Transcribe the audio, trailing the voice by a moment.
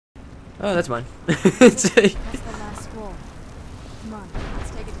Oh, that's mine. That's the last scroll. Come on, let's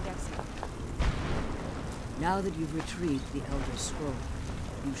take it to Dexter. Now that you've retrieved the Elder Scroll,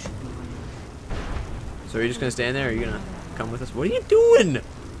 you should be on your way. So are you just gonna stand there, or are you gonna come with us? What are you doing?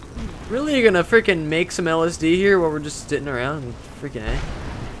 Really, you're gonna freaking make some LSD here while we're just sitting around and freaking A?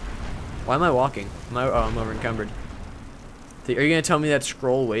 Why am I walking? Oh, I'm over encumbered. Are you gonna tell me that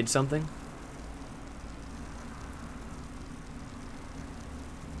scroll weighed something?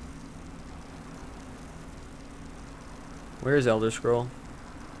 Where is Elder Scroll?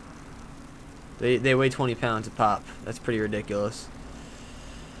 They weigh 20 pounds a pop. That's pretty ridiculous.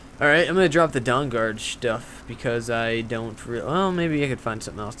 Alright, I'm gonna drop the Dawnguard stuff because I don't well, maybe I could find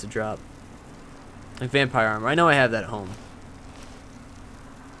something else to drop. Like vampire armor. I know I have that at home.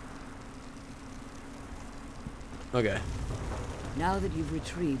 Okay. Now that you've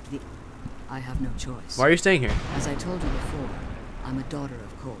retrieved the... I have no choice. Why are you staying here? As I told you before, I'm a daughter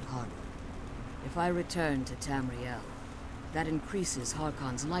of Lord Harkon. If I return to Tamriel, that increases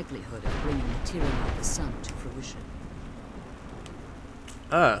Harkon's likelihood of bringing the tyranny of the sun to fruition.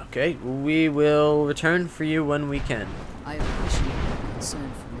 Okay. We will return for you when we can. I appreciate your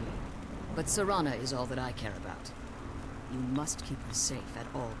concern for me, but Serana is all that I care about. You must keep her safe at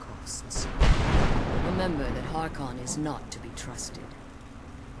all costs. Remember that Harkon is not to be trusted.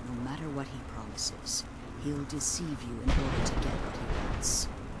 No matter what he promises, he'll deceive you in order to get what he wants.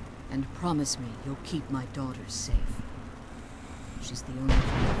 And promise me you'll keep my daughter safe. She's the only thing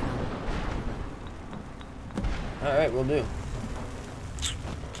I value. Alright, we'll do.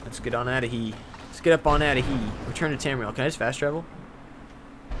 Let's get on out of here. Let's get up on out of here. Return to Tamriel. Can I just fast travel?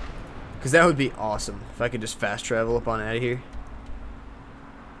 Because that would be awesome if I could just fast travel up on out of here.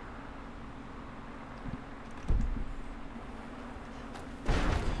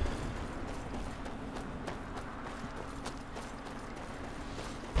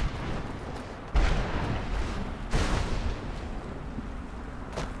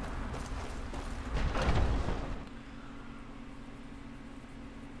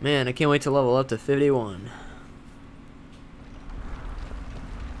 Man, I can't wait to level up to 51.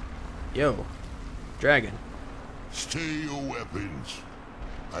 Yo, dragon. Stay your weapons.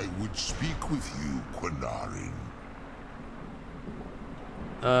 I would speak with you, Quinarin.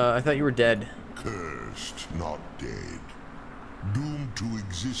 I thought you were dead. Cursed, not dead. Doomed to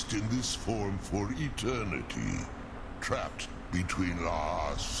exist in this form for eternity. Trapped between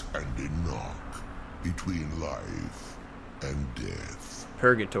Laas and Enoch. Between life and death.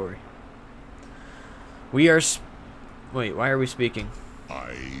 Purgatory. We are wait, why are we speaking?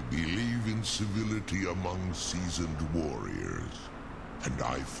 I believe in civility among seasoned warriors, and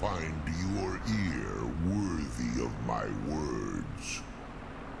I find your ear worthy of my words.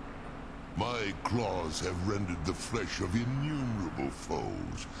 My claws have rended the flesh of innumerable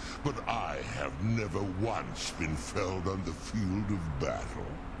foes, but I have never once been felled on the field of battle.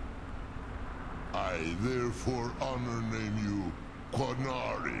 I therefore name you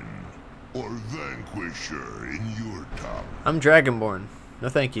Quinarin, or Vanquisher in your tongue. I'm Dragonborn. No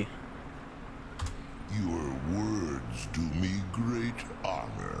thank you. Your words do me great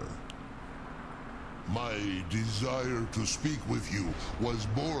honor. My desire to speak with you was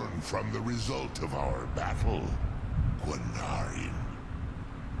born from the result of our battle, Quinarin.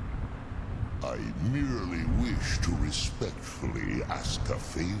 I merely wish to respectfully ask a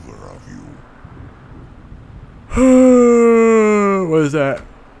favor of you. What is that?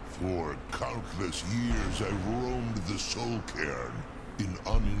 For countless years I've roamed the Soul Cairn in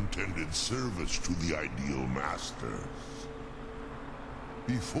unintended service to the Ideal Masters.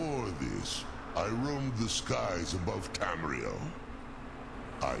 Before this, I roamed the skies above Tamriel.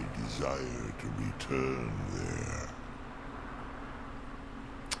 I desire to return there.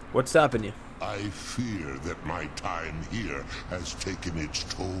 What's stopping you? I fear that my time here has taken its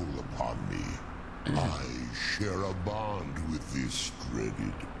toll upon me. I share a bond with this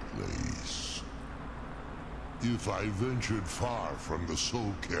dreaded place. If I ventured far from the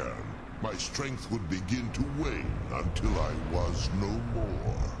Soul Cairn, my strength would begin to wane until I was no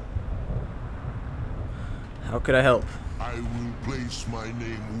more. How could I help? I will place my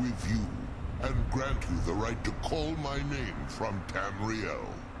name with you, and grant you the right to call my name from Tamriel.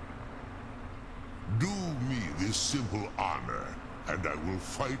 Do me this simple honor, and I will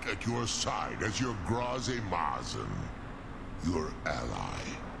fight at your side as your Graze Mazen, your ally,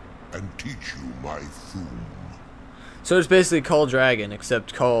 and teach you my Thum. So it's basically Call Dragon,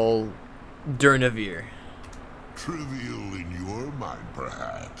 except Call Durnavir. Trivial in your mind,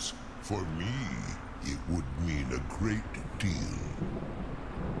 perhaps. For me, it would mean a great deal.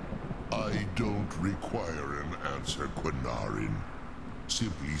 I don't require an answer, Quinarin.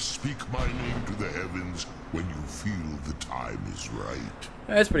 Simply speak my name to the heavens when you feel the time is right.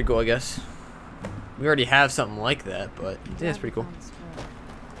 That's pretty cool, I guess. We already have something like that, but yeah, it's pretty cool.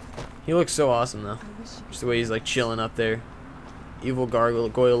 He looks so awesome, though. Just the way he's like chilling up there. Evil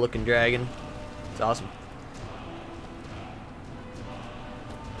gargoyle-looking dragon. It's awesome.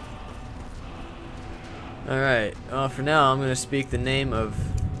 Alright, for now I'm going to speak the name of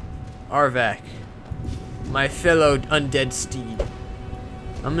Arvak, my fellow undead steed.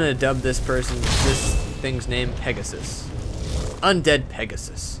 I'm going to dub this thing's name Pegasus. Undead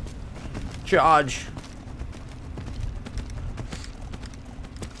Pegasus. Charge!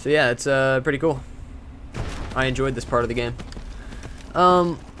 So yeah, it's pretty cool. I enjoyed this part of the game.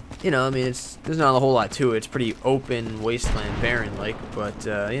 You know, I mean, there's not a whole lot to it. It's pretty open, wasteland, barren-like, but,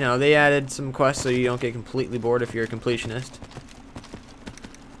 you know, they added some quests so you don't get completely bored if you're a completionist.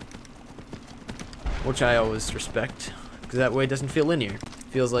 Which I always respect, because that way it doesn't feel linear.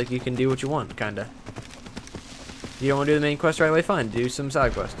 It feels like you can do what you want, kinda. You don't want to do the main quest right away? Fine, do some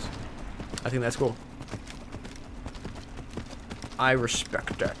side quests. I think that's cool. I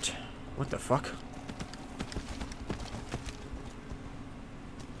respect that. What the fuck?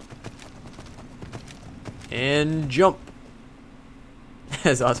 And jump.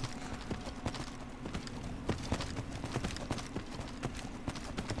 That's awesome.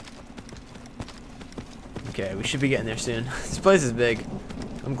 Okay, we should be getting there soon. This place is big.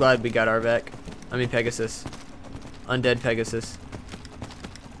 I'm glad we got Arvak. I mean Pegasus. Undead Pegasus.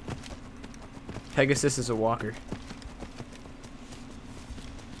 Pegasus is a walker.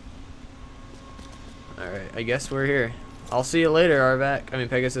 Alright, I guess we're here. I'll see you later, Arvak. I mean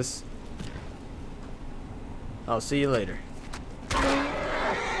Pegasus. I'll see you later.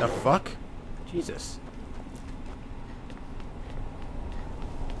 The fuck? Jesus.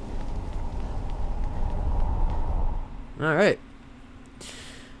 Alright.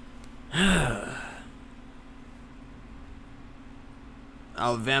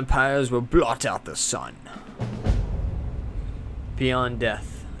 Our vampires will blot out the sun. Beyond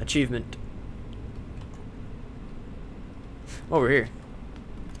death. Achievement. Oh, we're here.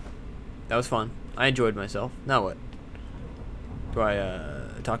 That was fun. I enjoyed myself. Now what? Do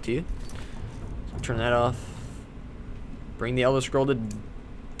I talk to you? So turn that off. Bring the Elder Scroll to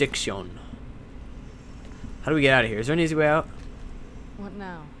Diction. How do we get out of here? Is there an easy way out? What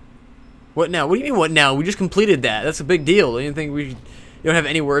now? What now? What do you mean what now? We just completed that. That's a big deal. You think you don't have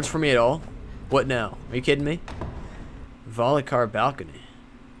any words for me at all? What now? Are you kidding me? Volikar balcony.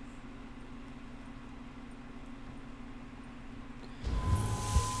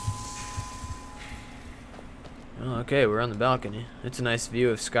 Oh, okay, we're on the balcony. It's a nice view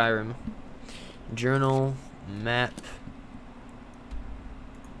of Skyrim. Journal, map.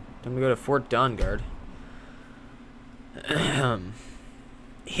 Time to go to Fort Dawnguard. Him.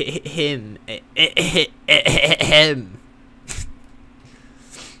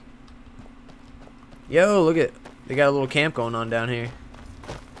 Yo, look at. They got a little camp going on down here.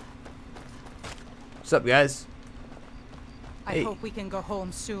 What's up, guys? I hope we can go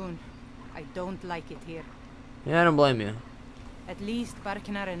home soon. I don't like it here. Yeah, I don't blame you. At least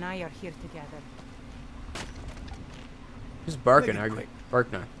Barknar and I are here together. Who's Barknar?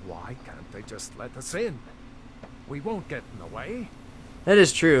 Barknar. Why can't they just let us in? We won't get in the way. That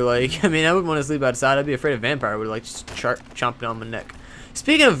is true. Like, I mean, I wouldn't want to sleep outside. I'd be afraid a vampire would like just chomp on my neck.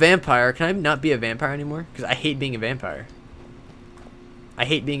 Speaking of vampire, can I not be a vampire anymore? Because I hate being a vampire. I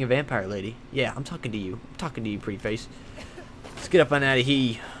hate being a vampire, lady. Yeah, I'm talking to you. I'm talking to you, pretty face. Let's get up on out of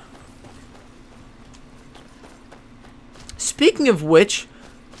here. Speaking of which,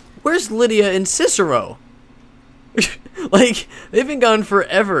 where's Lydia and Cicero? Like, they've been gone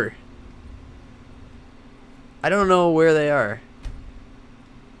forever. I don't know where they are.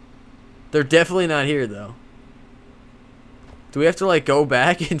 They're definitely not here, though. Do we have to, like, go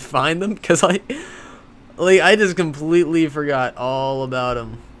back and find them? Because, I just completely forgot all about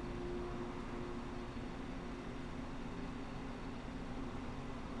them.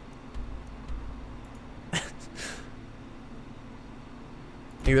 I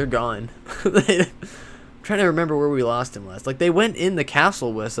think they're gone. I'm trying to remember where we lost him last. Like, they went in the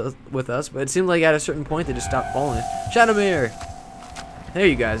castle with us, but it seemed like at a certain point they just stopped following. Shadowmere! There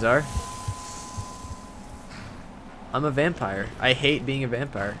you guys are. I'm a vampire. I hate being a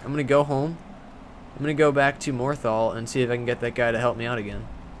vampire. I'm gonna go home. I'm gonna go back to Morthal and see if I can get that guy to help me out again.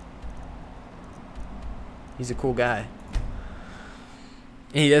 He's a cool guy.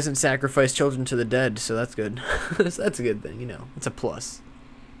 And he doesn't sacrifice children to the dead, so that's good. That's a good thing, you know. It's a plus.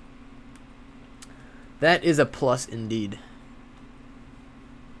 That is a plus indeed.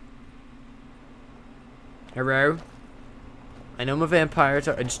 Hello? I know I'm a vampire.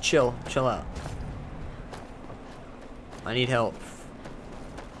 Just chill. Chill out. I need help.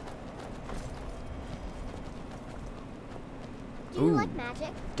 Do you like magic?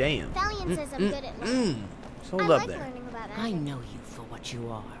 Damn. Valiant says I'm good at magic. Hold I up like there. learning about magic. I know you for what you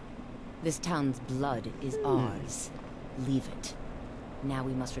are. This town's blood is ours. Leave it. Now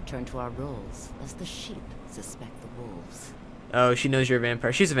we must return to our roles, as the sheep suspect the wolves. Oh, she knows you're a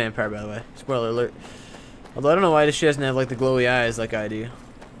vampire. She's a vampire, by the way. Spoiler alert. Although I don't know why she doesn't have like the glowy eyes like I do.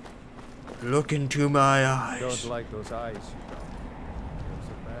 Look into my eyes. Don't like those eyes, you don't. There's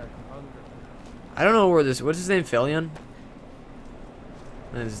a bad hunger. I don't know where this. What's his name? Felion?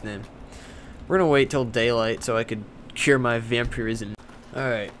 That is his name. We're gonna wait till daylight so I could cure my vampirism. All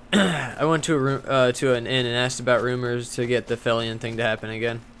right. I went to a room, to an inn and asked about rumors to get the Felion thing to happen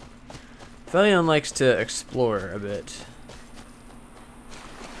again. Felion likes to explore a bit.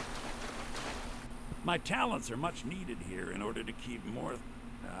 My talents are much needed here in order to keep more.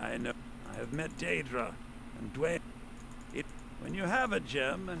 I know. I have met Daedra and Dwayne. When you have a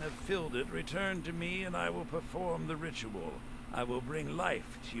gem and have filled it, return to me and I will perform the ritual. I will bring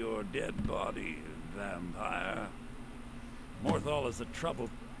life to your dead body, vampire. Morthal is a trouble.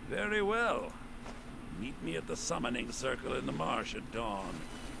 Very well. Meet me at the summoning circle in the marsh at dawn.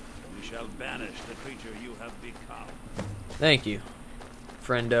 We shall banish the creature you have become. Thank you,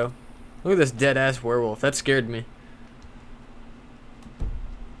 friendo. Look at this dead-ass werewolf. That scared me.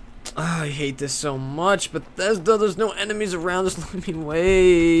 Oh, I hate this so much. Bethesda, there's no enemies around. Just let me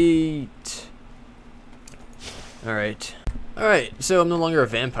wait. Alright. Alright, so I'm no longer a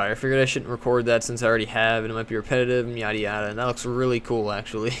vampire. I figured I shouldn't record that since I already have, and it might be repetitive, and yada yada. And that looks really cool,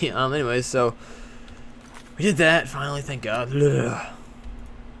 actually. Anyways, so we did that, finally, thank God. Ugh.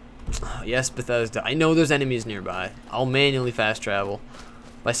 Yes, Bethesda. I know there's enemies nearby. I'll manually fast travel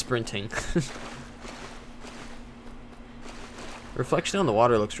by sprinting. Reflection on the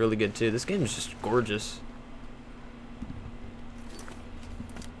water looks really good too. This game is just gorgeous.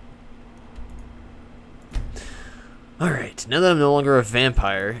 Alright, now that I'm no longer a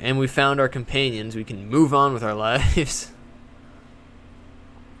vampire and we found our companions, we can move on with our lives.